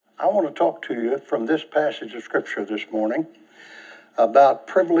I want to talk to you from this passage of Scripture this morning about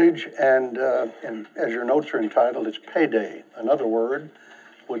privilege, and as your notes are entitled, it's payday. Another word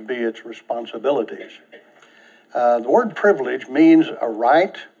would be its responsibilities. The word privilege means a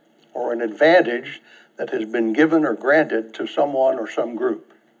right or an advantage that has been given or granted to someone or some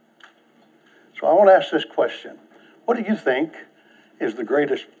group. So I want to ask this question. What do you think is the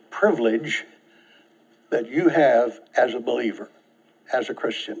greatest privilege that you have as a believer, as a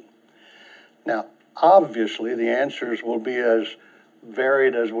Christian? Now, obviously, the answers will be as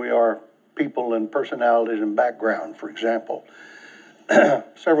varied as we are people and personalities and background. For example,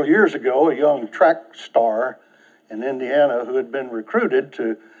 several years ago, a young track star in Indiana who had been recruited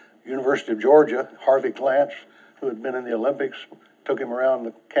to University of Georgia, Harvey Glance, who had been in the Olympics, took him around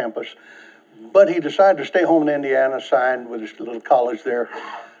the campus. But he decided to stay home in Indiana, signed with his little college there,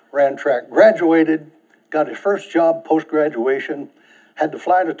 ran track, graduated, got his first job post-graduation, had to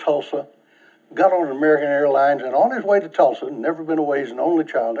fly to Tulsa, got on American Airlines, and on his way to Tulsa, never been away, he's an only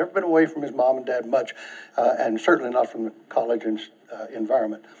child, never been away from his mom and dad much, and certainly not from the college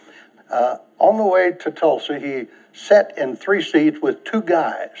environment. On the way to Tulsa, he sat in 3 seats with 2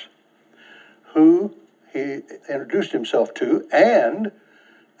 guys who he introduced himself to, and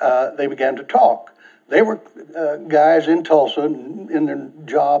they began to talk. They were guys in Tulsa, in their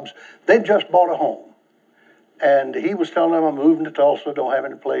jobs. They'd just bought a home. And he was telling them, I'm moving to Tulsa, don't have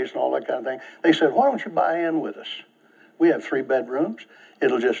any place and all that kind of thing. They said, why don't you buy in with us? We have 3 bedrooms.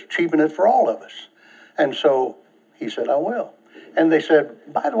 It'll just cheapen it for all of us. And so he said, I will. And they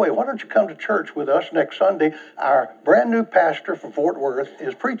said, by the way, why don't you come to church with us next Sunday? Our brand new pastor from Fort Worth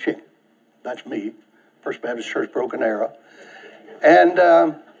is preaching. That's me, First Baptist Church Broken Arrow.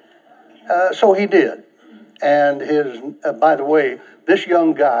 And so he did. And by the way, this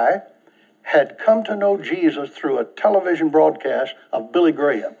young guy had come to know Jesus through a television broadcast of Billy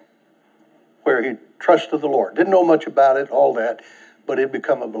Graham, where he trusted the Lord. Didn't know much about it, all that, but he'd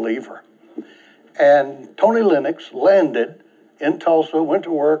become a believer. And Tony Lennox landed in Tulsa, went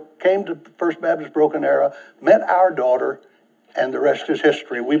to work, came to First Baptist Broken Arrow, met our daughter, and the rest is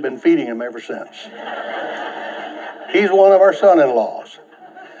history. We've been feeding him ever since. He's one of our son-in-laws.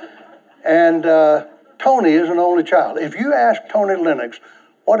 And Tony is an only child. If you ask Tony Lennox,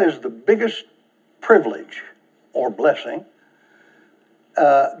 what is the biggest privilege or blessing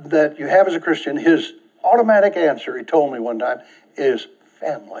that you have as a Christian, his automatic answer, he told me one time, is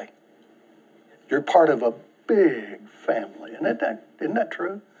family. You're part of a big family. Isn't that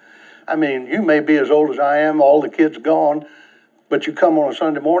true? I mean, you may be as old as I am, all the kids gone, but you come on a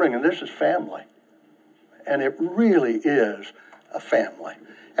Sunday morning and this is family. And it really is a family.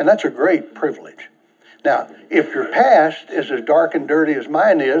 And that's a great privilege. Now, if your past is as dark and dirty as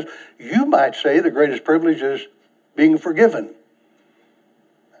mine is, you might say the greatest privilege is being forgiven.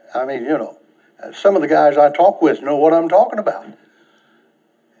 I mean, some of the guys I talk with know what I'm talking about.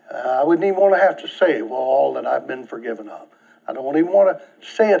 I wouldn't even want to have to say, well, all that I've been forgiven of. I don't even want to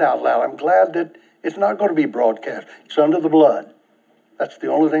say it out loud. I'm glad that it's not going to be broadcast. It's under the blood. That's the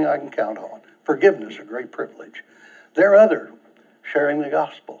only thing I can count on. Forgiveness, a great privilege. There are others, sharing the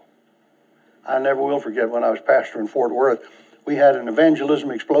gospel. I never will forget when I was pastor in Fort Worth, we had an evangelism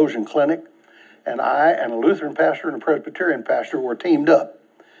explosion clinic, and I and a Lutheran pastor and a Presbyterian pastor were teamed up.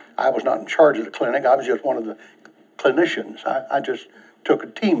 I was not in charge of the clinic. I was just one of the clinicians. I just took a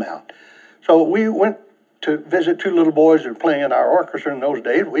team out. So we went to visit 2 little boys who were playing in our orchestra in those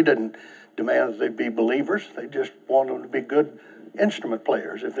days. We didn't demand that they be believers. They just wanted them to be good instrument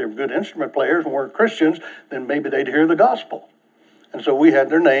players. If they were good instrument players and weren't Christians, then maybe they'd hear the gospel. And so we had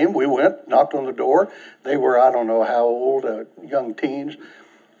their name. We went, knocked on the door. They were, I don't know how old, young teens.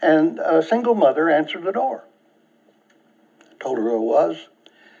 And a single mother answered the door. Told her who it was.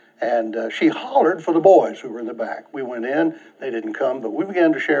 And she hollered for the boys who were in the back. We went in. They didn't come, but we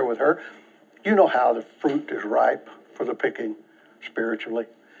began to share with her. You know how the fruit is ripe for the picking spiritually.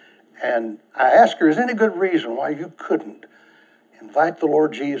 And I asked her, is there any good reason why you couldn't invite the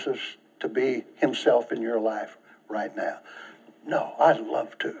Lord Jesus to be himself in your life right now? No, I'd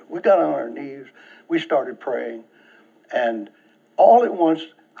love to. We got on our knees. We started praying. And all at once,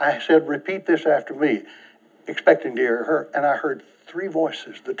 I said, repeat this after me, expecting to hear her. And I heard 3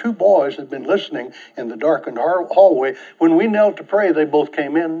 voices. The 2 boys had been listening in the darkened hallway. When we knelt to pray, they both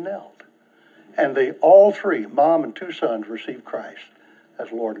came in and knelt. And they all 3, mom and 2 sons, received Christ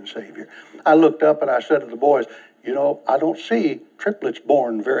as Lord and Savior. I looked up and I said to the boys, I don't see triplets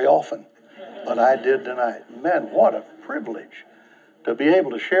born very often, but I did tonight. Man, what a privilege to be able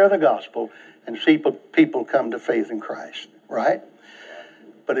to share the gospel and see people come to faith in Christ, right?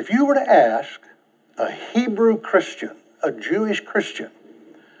 But if you were to ask a Hebrew Christian, a Jewish Christian,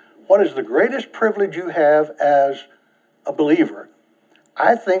 what is the greatest privilege you have as a believer?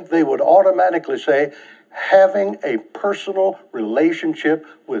 I think they would automatically say, having a personal relationship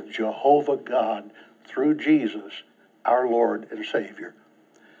with Jehovah God through Jesus, our Lord and Savior.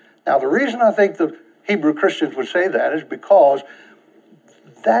 Now, the reason I think the Hebrew Christians would say that is because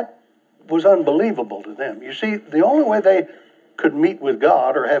that was unbelievable to them. You see, the only way they could meet with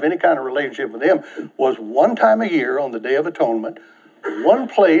God or have any kind of relationship with Him was one time a year on the Day of Atonement, one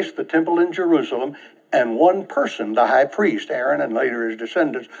place, the temple in Jerusalem, and one person, the high priest, Aaron, and later his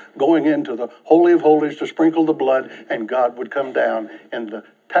descendants, going into the Holy of Holies to sprinkle the blood, and God would come down in the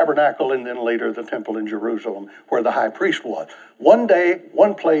tabernacle and then later the temple in Jerusalem where the high priest was. One day,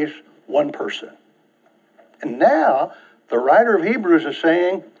 one place, one person. And now the writer of Hebrews is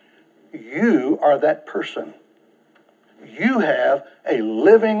saying, you are that person. You have a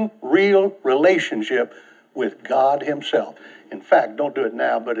living, real relationship with God Himself. In fact, don't do it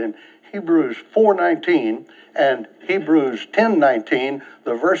now, but in Hebrews 4:19 and Hebrews 10:19,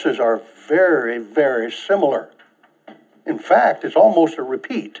 the verses are very, very similar. In fact, it's almost a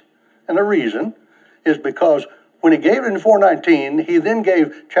repeat. And the reason is because when he gave it in 4:19, he then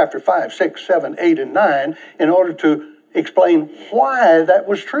gave chapter 5, 6, 7, 8, and 9 in order to explain why that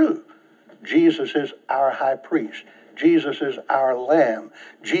was true. Jesus is our high priest. Jesus is our lamb.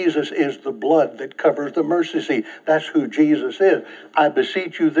 Jesus is the blood that covers the mercy seat. That's who Jesus is. I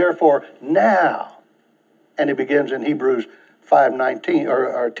beseech you, therefore, now. And he begins in Hebrews 5:19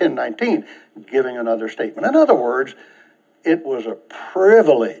 or 10:19, giving another statement. In other words, it was a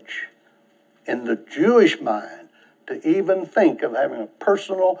privilege in the Jewish mind to even think of having a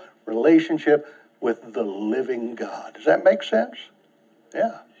personal relationship with the living God. Does that make sense?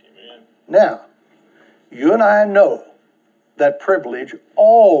 Yeah. Amen. Now, you and I know that privilege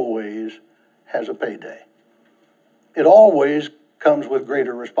always has a payday. It always comes with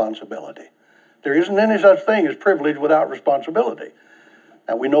greater responsibility. There isn't any such thing as privilege without responsibility.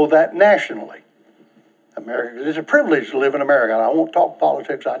 And we know that nationally. America, it's a privilege to live in America. I won't talk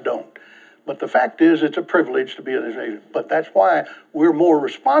politics, I don't. But the fact is, it's a privilege to be in this nation. But that's why we're more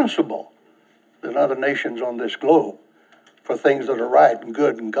responsible than other nations on this globe for things that are right and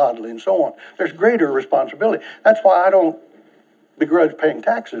good and godly and so on. There's greater responsibility. That's why I don't begrudge paying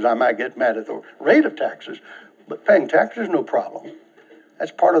taxes. I might get mad at the rate of taxes, but paying taxes is no problem.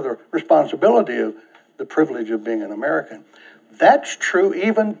 That's part of the responsibility of the privilege of being an American. That's true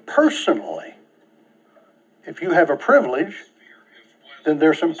even personally. If you have a privilege, then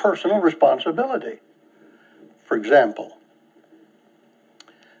there's some personal responsibility. For example,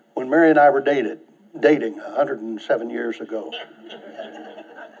 when Mary and I were dating 107 years ago,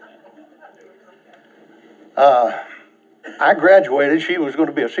 I graduated. She was going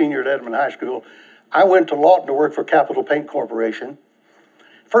to be a senior at Edmond High School. I went to Lawton to work for Capital Paint Corporation.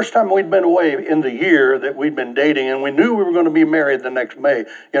 First time we'd been away in the year that we'd been dating, and we knew we were going to be married the next May.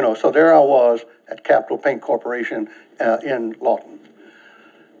 So there I was at Capital Paint Corporation in Lawton.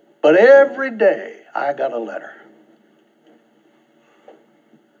 But every day I got a letter.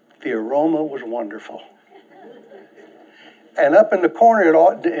 The aroma was wonderful. And up in the corner,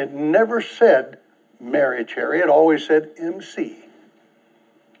 it never said Mary Cherry. It always said MC.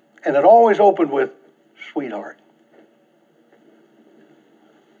 And it always opened with sweetheart.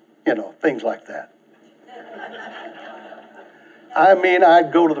 Things like that. I mean,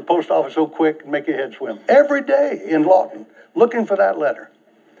 I'd go to the post office so quick and make your head swim. Every day in Lawton, looking for that letter.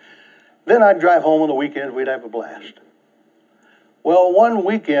 Then I'd drive home on the weekends. We'd have a blast. Well, one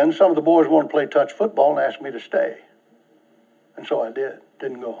weekend, some of the boys wanted to play touch football and asked me to stay. And so I did.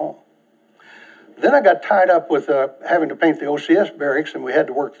 Didn't go home. Then I got tied up with having to paint the OCS barracks, and we had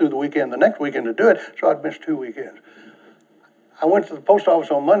to work through the weekend the next weekend to do it, so I'd missed 2 weekends. I went to the post office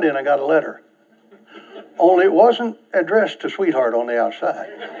on Monday, and I got a letter. Only it wasn't addressed to sweetheart on the outside.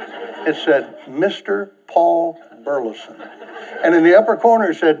 It said, Mr. Paul Burleson. And in the upper corner,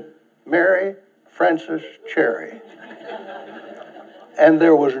 it said, Mary Frances Cherry. And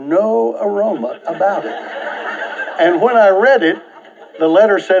there was no aroma about it. And when I read it, the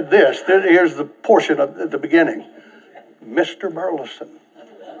letter said this. Here's the portion at the beginning. Mr. Burleson,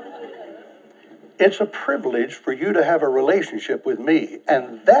 it's a privilege for you to have a relationship with me,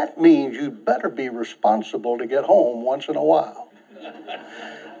 and that means you better be responsible to get home once in a while.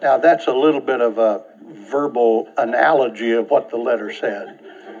 Now, that's a little bit of a verbal analogy of what the letter said.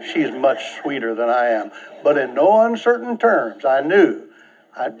 She's much sweeter than I am. But in no uncertain terms, I knew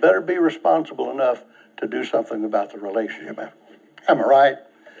I'd better be responsible enough to do something about the relationship. Am I right?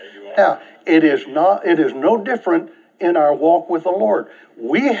 Now, it is no different in our walk with the Lord.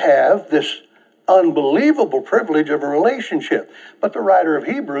 We have this unbelievable privilege of a relationship. But the writer of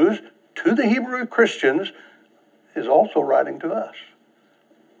Hebrews, to the Hebrew Christians, is also writing to us.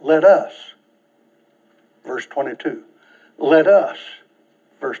 Let us, verse 22. Let us,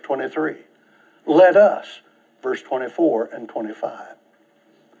 verse 23. Let us, verse 24 and 25.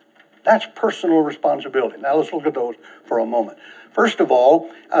 That's personal responsibility. Now let's look at those for a moment. First of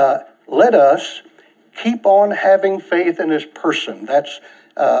all, let us keep on having faith in his person. That's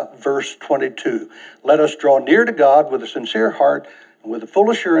verse 22. Let us draw near to God with a sincere heart and with the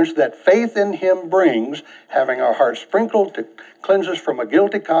full assurance that faith in him brings, having our hearts sprinkled to cleanse us from a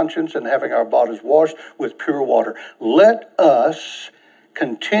guilty conscience and having our bodies washed with pure water. Let us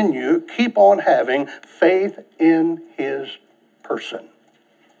keep on having faith in his person.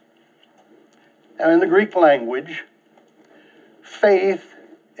 Now, in the Greek language, faith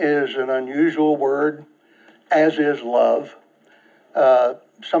is an unusual word, as is love.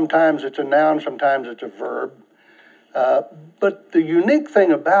 Sometimes it's a noun, sometimes it's a verb. But the unique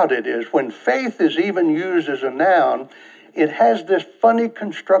thing about it is when faith is even used as a noun, it has this funny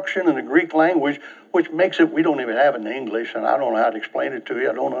construction in the Greek language which makes it, we don't even have it in English, and I don't know how to explain it to you,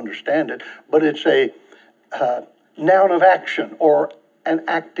 I don't understand it, but it's a noun of action or an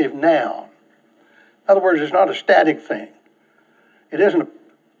active noun. In other words, it's not a static thing. It isn't a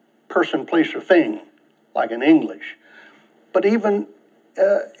person, place, or thing like in English. But even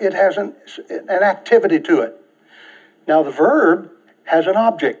it has an activity to it. Now, the verb has an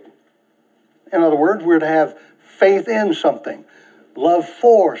object. In other words, we're to have faith in something, love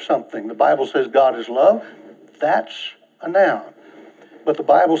for something. The Bible says God is love. That's a noun. But the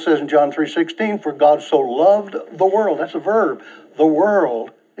Bible says in John 3:16, for God so loved the world. That's a verb. The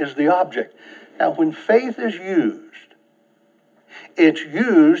world is the object. Now, when faith is used, it's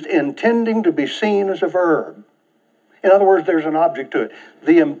used intending to be seen as a verb. In other words, there's an object to it.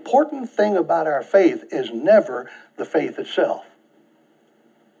 The important thing about our faith is never the faith itself.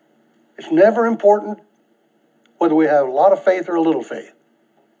 It's never important whether we have a lot of faith or a little faith.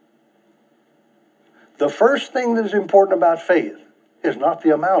 The first thing that is important about faith is not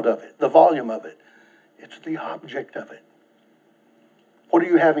the amount of it, the volume of it. It's the object of it. What are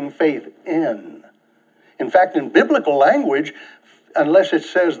you having faith in? In fact, in biblical language, unless it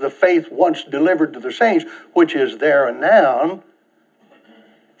says the faith once delivered to the saints, which is there and noun,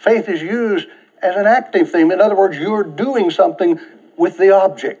 faith is used as an active thing. In other words, you're doing something with the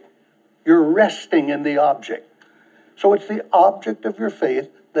object. You're resting in the object. So it's the object of your faith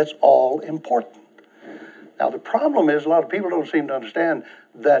that's all important. Now, the problem is a lot of people don't seem to understand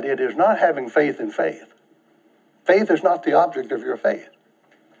that it is not having faith in faith. Faith is not the object of your faith.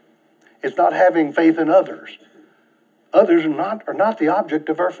 It's not having faith in others. Others are not the object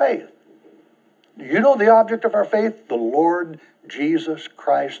of our faith. You know the object of our faith? The Lord Jesus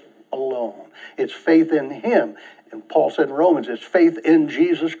Christ alone. It's faith in him. And Paul said in Romans, it's faith in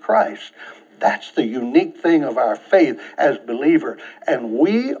Jesus Christ. That's the unique thing of our faith as believers. And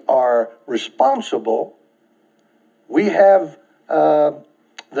we are responsible. We have the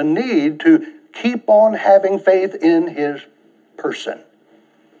need to keep on having faith in his person.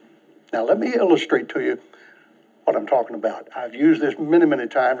 Now, let me illustrate to you what I'm talking about. I've used this many, many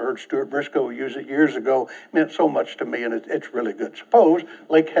times. I heard Stuart Briscoe use it years ago. It meant so much to me, and it's really good. Suppose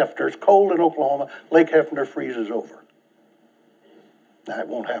Lake Hefner, it's cold in Oklahoma, Lake Hefner freezes over. Now, it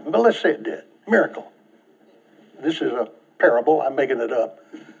won't happen, but let's say it did. Miracle. This is a parable. I'm making it up.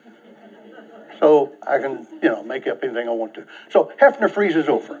 So I can, make up anything I want to. So Hefner freezes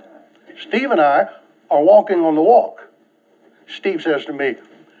over. Steve and I are walking on the walk. Steve says to me,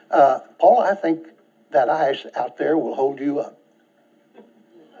 Paul, I think that ice out there will hold you up.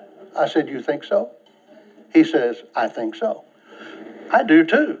 I said, you think so? He says, I think so. I do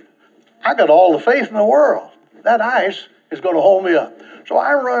too. I got all the faith in the world. That ice is going to hold me up. So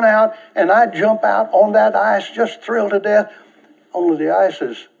I run out and I jump out on that ice, just thrilled to death. Only the ice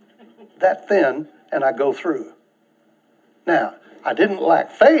is that thin and I go through. Now, I didn't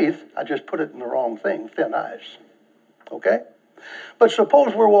lack faith. I just put it in the wrong thing, thin ice. Okay? But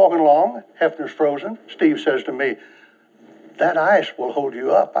suppose we're walking along, Hefner's frozen. Steve says to me, that ice will hold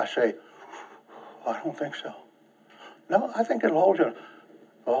you up. I say, I don't think so. No, I think it'll hold you.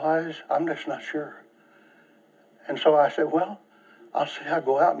 Oh, I'm just not sure. And so I said, well, I'll see. I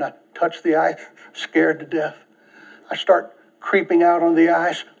go out and I touch the ice, scared to death. I start creeping out on the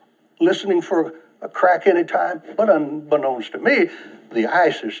ice, listening for a crack any time. But unbeknownst to me, the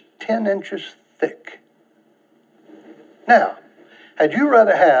ice is 10 inches thick. Now, had you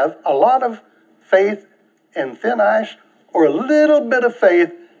rather have a lot of faith in thin ice or a little bit of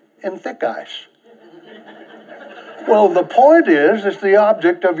faith in thick ice? Well, the point is, it's the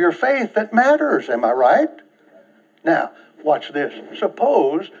object of your faith that matters. Am I right? Now, watch this.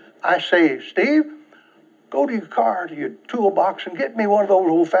 Suppose I say, Steve, go to your car, to your toolbox, and get me one of those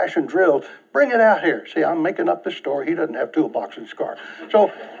old-fashioned drills. Bring it out here. See, I'm making up this story. He doesn't have toolbox in his car.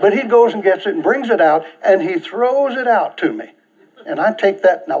 But he goes and gets it and brings it out, and he throws it out to me. And I take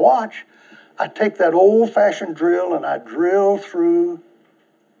that, now watch, I take that old-fashioned drill and I drill through,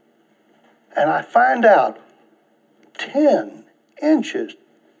 and I find out 10 inches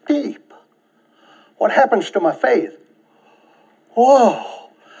deep. What happens to my faith? Whoa.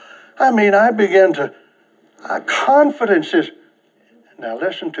 I mean, I begin to, confidence is, now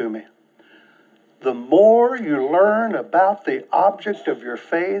listen to me. The more you learn about the object of your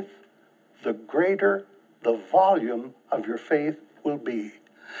faith, the greater the volume of your faith will be.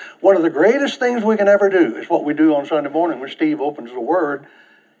 One of the greatest things we can ever do is what we do on Sunday morning when Steve opens the Word.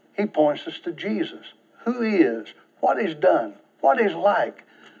 He points us to Jesus, who He is, what He's done, what He's like,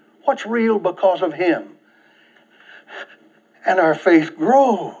 what's real because of Him. And our faith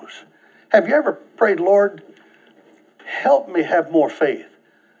grows. Have you ever prayed, Lord, help me have more faith?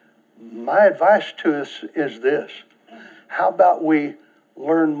 My advice to us is this. How about we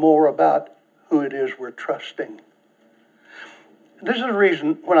learn more about who it is we're trusting? This is the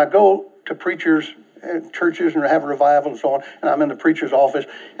reason when I go to preachers, churches, and have a revival and so on, and I'm in the preacher's office,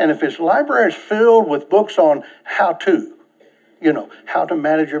 and if his library is filled with books on how to, how to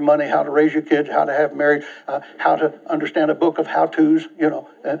manage your money, how to raise your kids, how to have marriage, how to understand a book of how-tos,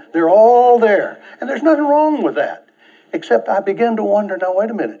 they're all there. And there's nothing wrong with that. Except I begin to wonder, now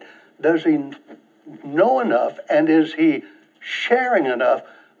wait a minute, does he know enough and is he sharing enough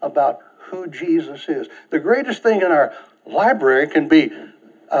about who Jesus is? The greatest thing in our library can be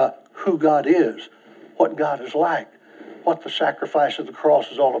who God is, what God is like, what the sacrifice of the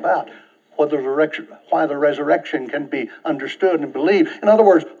cross is all about, why the resurrection can be understood and believed. In other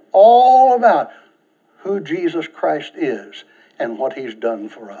words, all about who Jesus Christ is and what He's done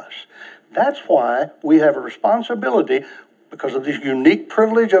for us. That's why we have a responsibility, because of this unique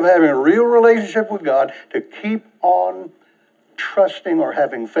privilege of having a real relationship with God, to keep on trusting or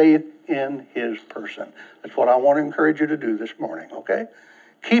having faith in His person. That's what I want to encourage you to do this morning, okay?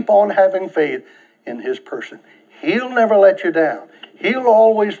 Keep on having faith in His person. He'll never let you down. He'll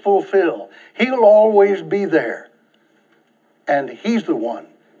always fulfill. He'll always be there. And He's the one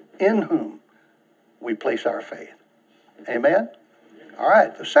in whom we place our faith. Amen? All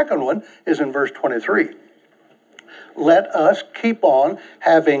right, the second one is in verse 23. Let us keep on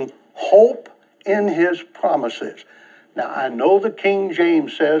having hope in His promises. Now, I know the King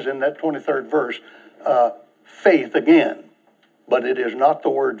James says in that 23rd verse, faith again, but it is not the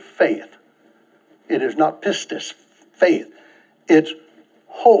word faith. It is not pistis, faith. It's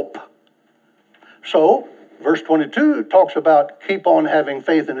hope. So, verse 22 talks about keep on having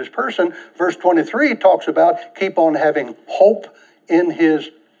faith in His person. Verse 23 talks about keep on having hope in His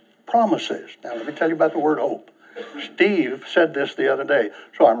promises. Now, let me tell you about the word hope. Steve said this the other day,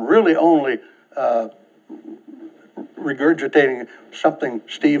 so I'm really only regurgitating something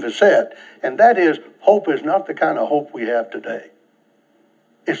Steve has said, and that is hope is not the kind of hope we have today.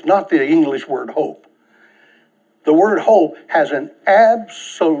 It's not the English word hope. The word hope has an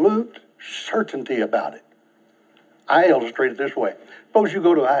absolute certainty about it. I illustrate it this way. Suppose you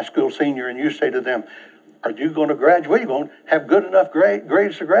go to a high school senior and you say to them, are you going to graduate? Are you going to have good enough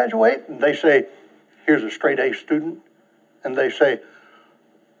grades to graduate? And they say, here's a straight A student. And they say,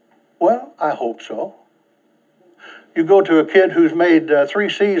 well, I hope so. You go to a kid who's made 3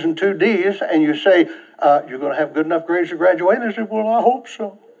 C's and 2 D's, and you say, you're going to have good enough grades to graduate? And they say, well, I hope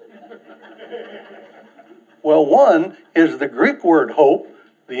so. Well, one is the Greek word hope,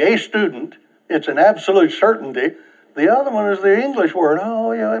 the A student. It's an absolute certainty. The other one is the English word,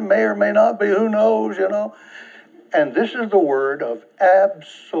 it may or may not be, who knows, And this is the word of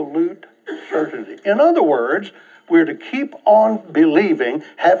absolute certainty. In other words, we're to keep on believing,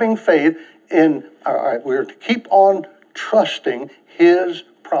 having faith in, we're to keep on trusting His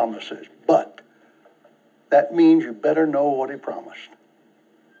promises. But that means you better know what He promised.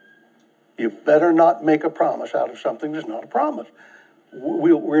 You better not make a promise out of something that's not a promise.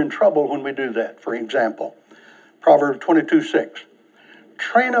 We're in trouble when we do that. For example, Proverbs 22:6.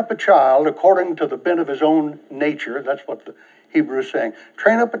 Train up a child according to the bent of his own nature. That's what the Hebrew is saying.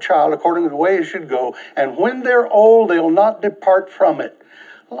 Train up a child according to the way he should go, and when they're old, they'll not depart from it.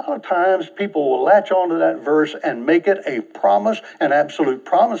 A lot of times people will latch onto that verse and make it a promise, an absolute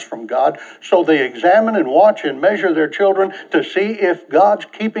promise from God, so they examine and watch and measure their children to see if God's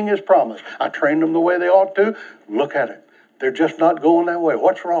keeping His promise. I trained them the way they ought to. Look at it. They're just not going that way.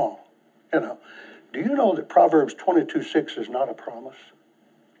 What's wrong? Do you know that Proverbs 22:6 is not a promise?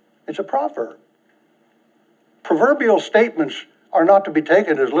 It's a proverb. Proverbial statements are not to be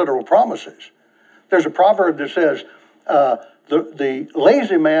taken as literal promises. There's a proverb that says, the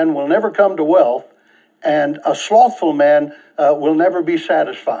lazy man will never come to wealth, and a slothful man will never be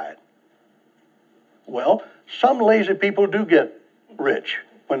satisfied. Well, some lazy people do get rich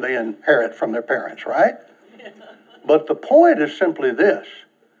when they inherit from their parents, right? But the point is simply this.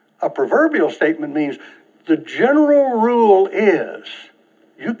 A proverbial statement means the general rule is,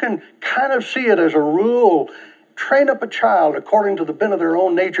 you can kind of see it as a rule, train up a child according to the bent of their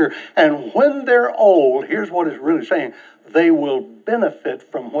own nature, and when they're old, here's what it's really saying, they will benefit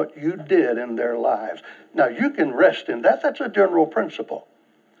from what you did in their lives. Now, you can rest in that. That's a general principle.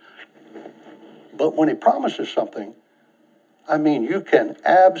 But when he promises something, I mean, you can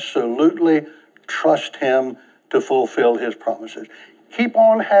absolutely trust him to fulfill his promises. Keep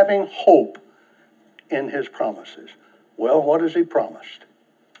on having hope in his promises. Well, what has he promised?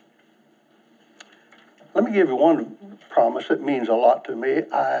 Let me give you one promise that means a lot to me.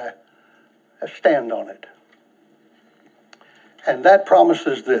 I stand on it. And that promise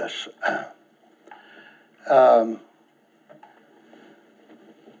is this. I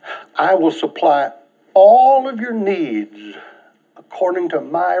will supply all of your needs according to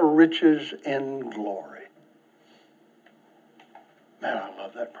my riches in glory. Man, I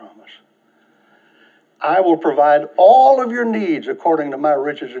love that promise. I will provide all of your needs according to my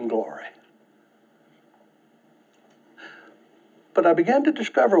riches and glory. But I began to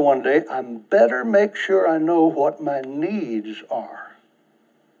discover one day, I better make sure I know what my needs are.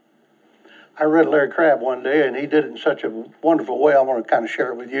 I read Larry Crabb one day, and he did it in such a wonderful way, I want to kind of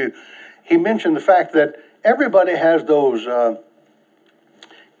share it with you. He mentioned the fact that everybody has those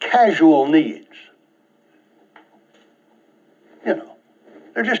casual needs. You know,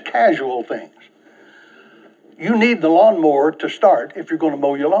 they're just casual things. You need the lawnmower to start if you're going to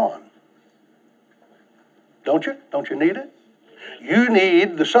mow your lawn. Don't you? Don't you need it? You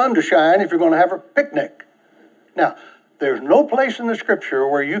need the sun to shine if you're going to have a picnic. Now, there's no place in the scripture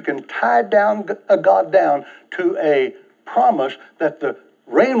where you can tie down a God down to a promise that the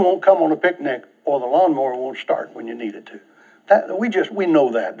rain won't come on a picnic or the lawnmower won't start when you need it to. We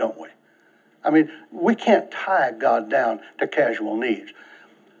know that, don't we? I mean, we can't tie God down to casual needs.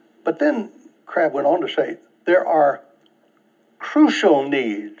 But then Crabb went on to say, there are crucial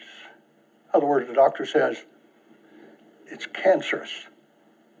needs. In other words, the doctor says, it's cancerous.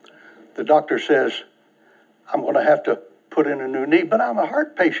 The doctor says, I'm going to have to put in a new knee, but I'm a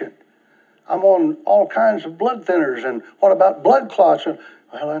heart patient. I'm on all kinds of blood thinners, and what about blood clots? And,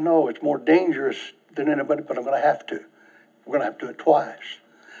 well, I know it's more dangerous than anybody, but I'm going to have to. We're going to have to do it twice.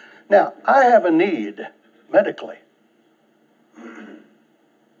 Now, I have a need medically.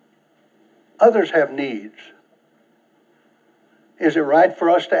 Others have needs. Is it right for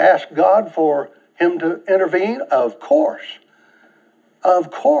us to ask God for him to intervene? Of course.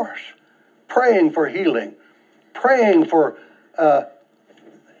 Of course. Praying for healing. Praying for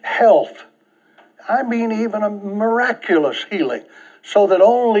health. I mean, even a miraculous healing, so that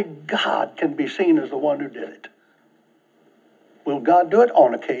only God can be seen as the one who did it. Will God do it?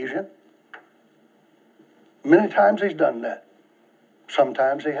 On occasion. Many times he's done that.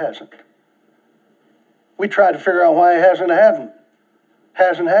 Sometimes he hasn't. We try to figure out why he hasn't.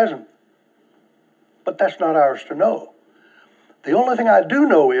 But that's not ours to know. The only thing I do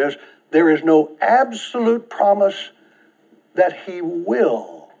know is there is no absolute promise that he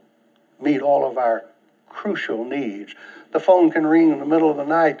will meet all of our crucial needs. The phone can ring in the middle of the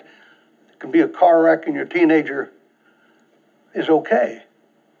night. It can be a car wreck and your teenager is okay.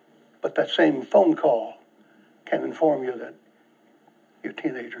 But that same phone call can inform you that your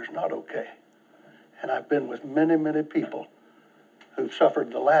teenager is not okay. And I've been with many, many people who've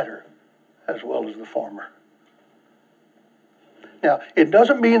suffered the latter as well as the former. Now, it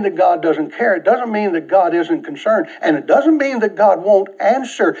doesn't mean that God doesn't care. It doesn't mean that God isn't concerned. And it doesn't mean that God won't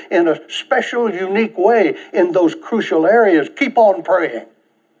answer in a special, unique way in those crucial areas. Keep on praying.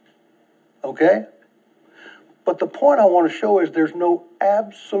 Okay? But the point I want to show is there's no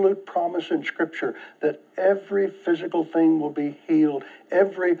absolute promise in Scripture that every physical thing will be healed.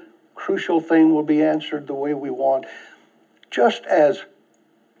 Every crucial thing will be answered the way we want. Just as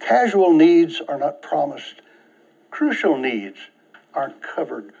casual needs are not promised, crucial needs aren't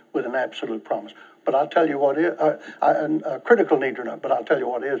covered with an absolute promise. But I'll tell you what is, critical needs are not, but I'll tell you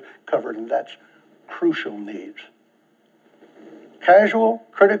what is covered, and that's crucial needs. Casual,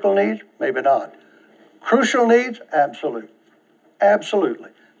 critical needs, maybe not. Crucial needs, absolute. Absolutely.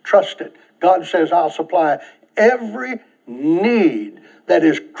 Trust it. God says, I'll supply every need that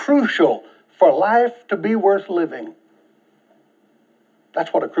is crucial for life to be worth living.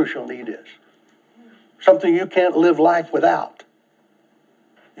 That's what a crucial need is. Something you can't live life without.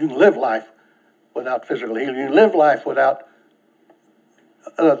 You can live life without physical healing. You can live life without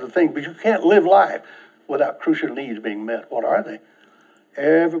other things, but you can't live life without crucial needs being met. What are they?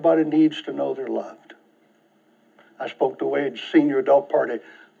 Everybody needs to know they're loved. I spoke to Wade's senior adult party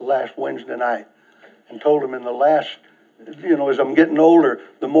last Wednesday night and told him in the last, as I'm getting older,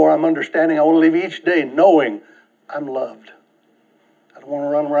 the more I'm understanding, I want to live each day knowing I'm loved. I don't want to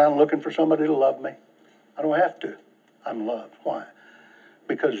run around looking for somebody to love me. I don't have to. I'm loved. Why?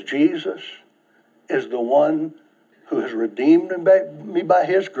 Because Jesus is the one who has redeemed me by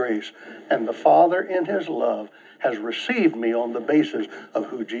his grace, and the Father in his love has received me on the basis of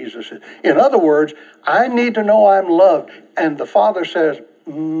who Jesus is. In other words, I need to know I'm loved, and the Father says,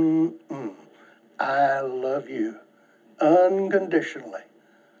 I love you unconditionally.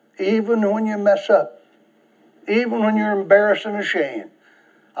 Even when you mess up, even when you're embarrassed and ashamed,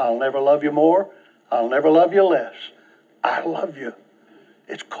 I'll never love you more, I'll never love you less. I love you.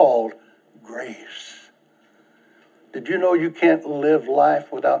 It's called grace. Did you know you can't live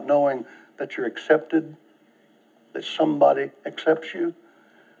life without knowing that you're accepted? That somebody accepts you?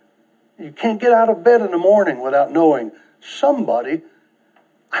 You can't get out of bed in the morning without knowing somebody,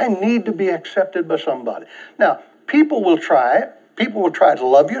 I need to be accepted by somebody. Now, people will try it. People will try to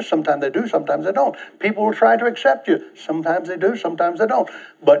love you. Sometimes they do, sometimes they don't. People will try to accept you. Sometimes they do, sometimes they don't.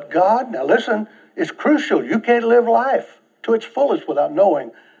 But God, now listen, it's crucial. You can't live life to its fullest without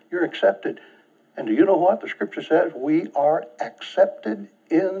knowing you're accepted. And do you know what the scripture says? We are accepted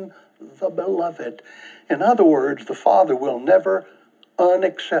in the beloved. In other words, the Father will never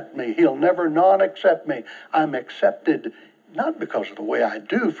unaccept me. He'll never non-accept me. I'm accepted not because of the way I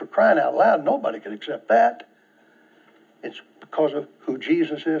do, for crying out loud. Nobody can accept that. It's because of who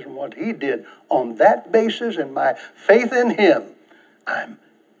Jesus is and what he did. On that basis and my faith in him, I'm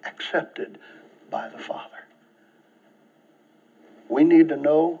accepted by the Father. We need to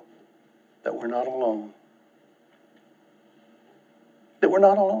know that we're not alone. That we're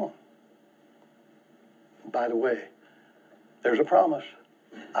not alone. By the way, there's a promise.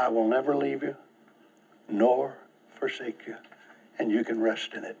 I will never leave you, nor forsake you. And you can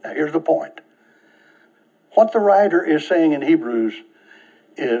rest in it. Now here's the point. What the writer is saying in Hebrews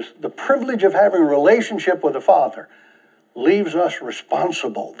is the privilege of having a relationship with the Father leaves us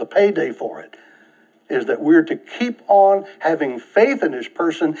responsible. The payday for it is that we're to keep on having faith in his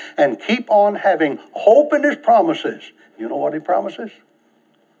person and keep on having hope in his promises. You know what he promises?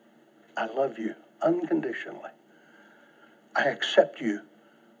 I love you unconditionally. I accept you.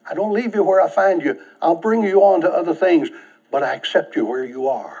 I don't leave you where I find you. I'll bring you on to other things, but I accept you where you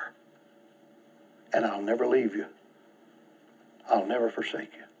are. And I'll never leave you. I'll never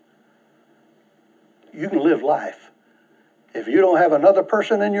forsake you. You can live life. If you don't have another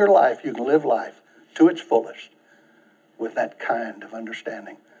person in your life, you can live life to its fullest with that kind of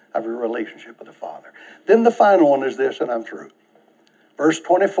understanding of your relationship with the Father. Then the final one is this, and I'm through. Verse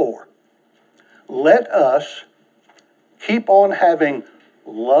 24. Let us keep on having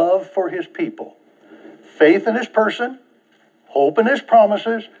love for his people, faith in his person, hope in his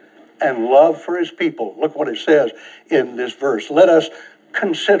promises, and love for his people. Look what it says in this verse. Let us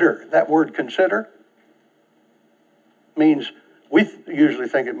consider. That word consider means, we usually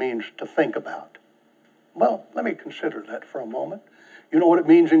think it means to think about. Well, let me consider that for a moment. You know what it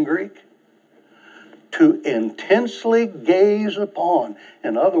means in Greek? To intensely gaze upon.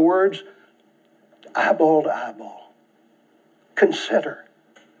 In other words, eyeball to eyeball. Consider.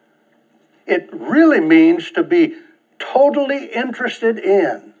 It really means to be totally interested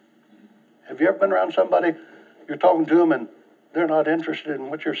in. Have you ever been around somebody, you're talking to them and they're not interested in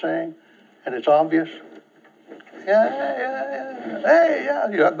what you're saying, and it's obvious? Yeah. Hey,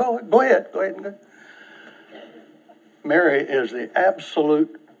 yeah. Go ahead. Mary is the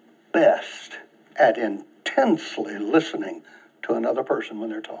absolute best at intensely listening to another person when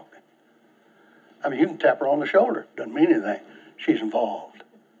they're talking. I mean, you can tap her on the shoulder. Doesn't mean anything. She's involved.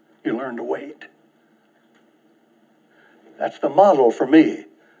 You learn to wait. That's the model for me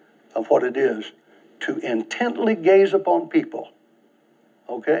of what it is to intently gaze upon people.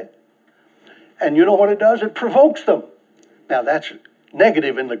 Okay? And you know what it does? It provokes them. Now that's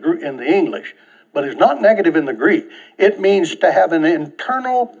negative in the English, but it's not negative in the Greek. It means to have an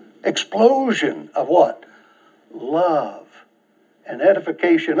internal explosion of what? Love and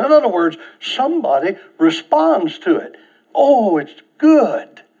edification. In other words, somebody responds to it. Oh, it's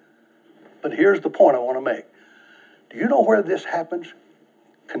good. But here's the point I want to make. Do you know where this happens?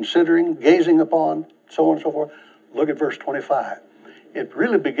 Considering, gazing upon, so on and so forth. Look at verse 25. It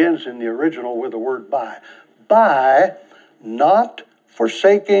really begins in the original with the word by. By not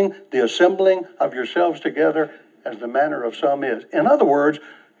forsaking the assembling of yourselves together as the manner of some is. In other words,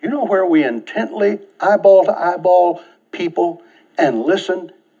 you know where we intently, eyeball to eyeball people and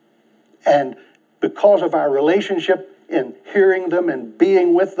listen, and because of our relationship in hearing them and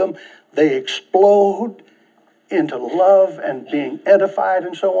being with them, they explode into love and being edified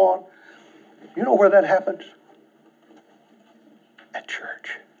and so on. You know where that happens? At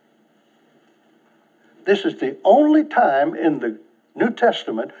church. This is the only time in the New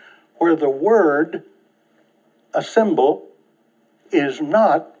Testament where the word assemble is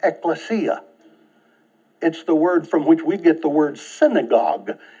not ecclesia. It's the word from which we get the word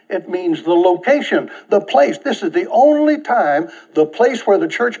synagogue. It means the location, the place. This is the only time the place where the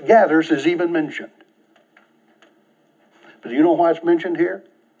church gathers is even mentioned. But do you know why it's mentioned here?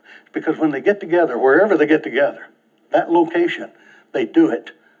 Because when they get together, wherever they get together, that location, they do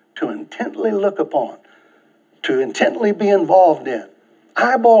it to intently look upon, to intently be involved in,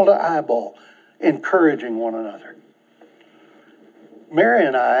 eyeball to eyeball, encouraging one another. Mary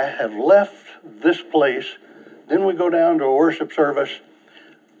and I have left this place. Then we go down to a worship service,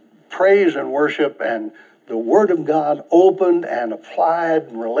 praise and worship, and the Word of God opened and applied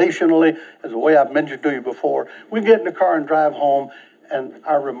relationally, as the way I've mentioned to you before. We get in the car and drive home, and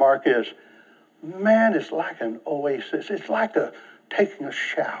our remark is, man, it's like an oasis. It's like taking a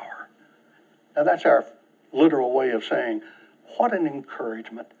shower. Now that's our literal way of saying, what an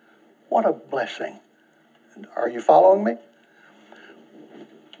encouragement. What a blessing. Are you following me?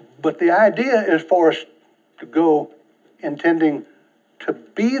 But the idea is for us to go intending to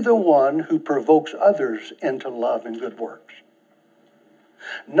be the one who provokes others into love and good works.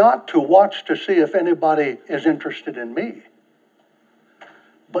 Not to watch to see if anybody is interested in me,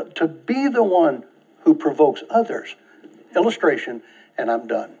 but to be the one who provokes others. Illustration, and I'm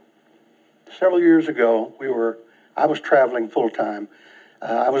done. Several years ago, I was traveling full time.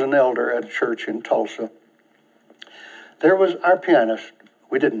 I was an elder at a church in Tulsa. There was our pianist.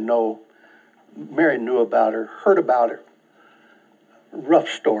 We didn't know. Mary knew about her, heard about her. Rough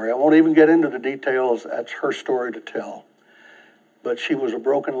story. I won't even get into the details. That's her story to tell. But she was a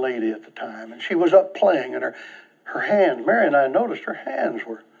broken lady at the time, and she was up playing, and her hands, Mary and I noticed her hands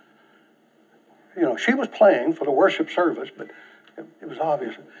were, she was playing for the worship service, but it was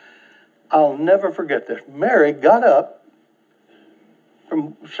obvious. I'll never forget this. Mary got up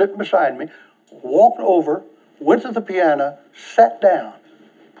from sitting beside me, walked over, went to the piano, sat down,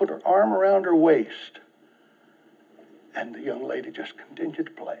 put her arm around her waist, and the young lady just continued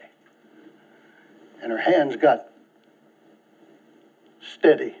to play. And her hands got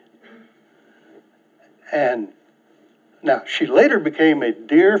steady. And now, she later became a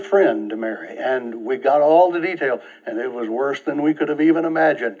dear friend to Mary, and we got all the detail, and it was worse than we could have even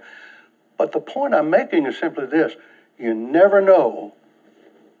imagined. But the point I'm making is simply this. You never know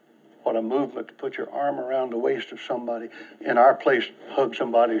what a movement to put your arm around the waist of somebody. In our place, hug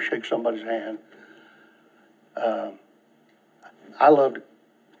somebody, shake somebody's hand. I love to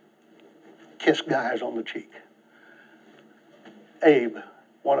kiss guys on the cheek. Abe,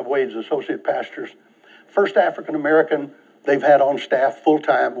 one of Wade's associate pastors, first African-American they've had on staff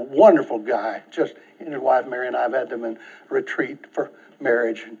full-time, wonderful guy. Just, he and his wife, Mary, and I have had them in retreat for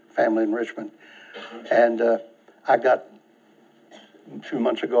marriage and family enrichment. And I got, 2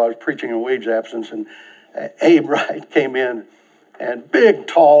 months ago, I was preaching in Wade's absence, and Abe Wright came in, and big,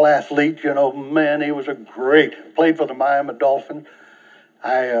 tall athlete, man, he was played for the Miami Dolphins.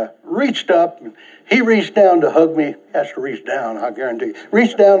 I reached up, and he reached down to hug me. He has to reach down, I guarantee you.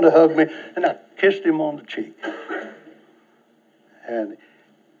 Reached down to hug me, and I kissed him on the cheek. And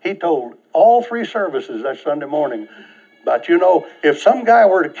he told all 3 services that Sunday morning, but if some guy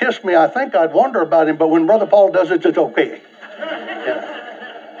were to kiss me, I think I'd wonder about him, but when Brother Paul does it, it's okay.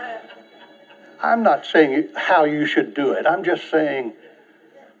 I'm not saying how you should do it. I'm just saying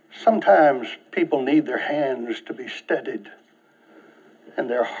sometimes people need their hands to be steadied and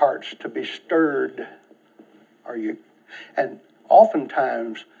their hearts to be stirred. And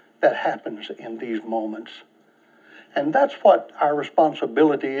oftentimes that happens in these moments. And that's what our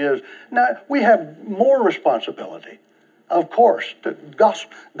responsibility is. Now, we have more responsibility, of course, to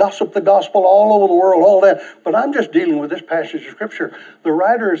gossip the gospel all over the world, all that. But I'm just dealing with this passage of Scripture. The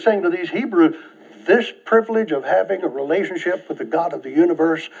writer is saying to these Hebrews, this privilege of having a relationship with the God of the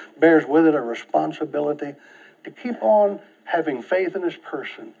universe bears with it a responsibility to keep on having faith in His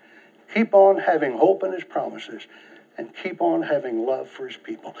person, keep on having hope in His promises, and keep on having love for His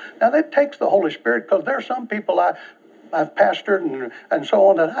people. Now, that takes the Holy Spirit, because there are some people I've pastored and so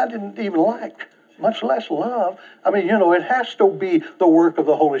on that I didn't even like. much less love. I mean, you know, it has to be the work of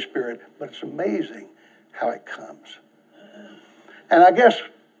the Holy Spirit, but it's amazing how it comes. And I guess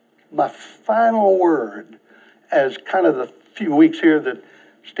my final word, as kind of the few weeks here that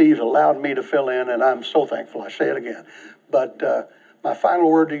Steve's allowed me to fill in, and I'm so thankful, I say it again, but my final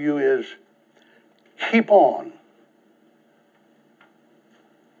word to you is keep on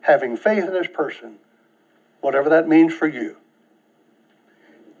having faith in this person, whatever that means for you.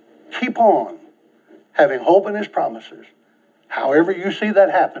 Keep on having hope in his promises, however you see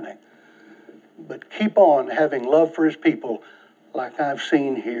that happening. But keep on having love for his people like I've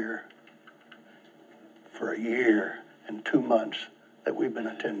seen here for a year and 2 months that we've been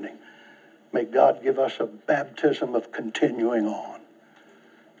attending. May God give us a baptism of continuing on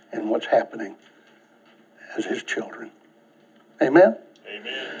in what's happening as his children. Amen?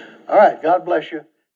 Amen. All right, God bless you.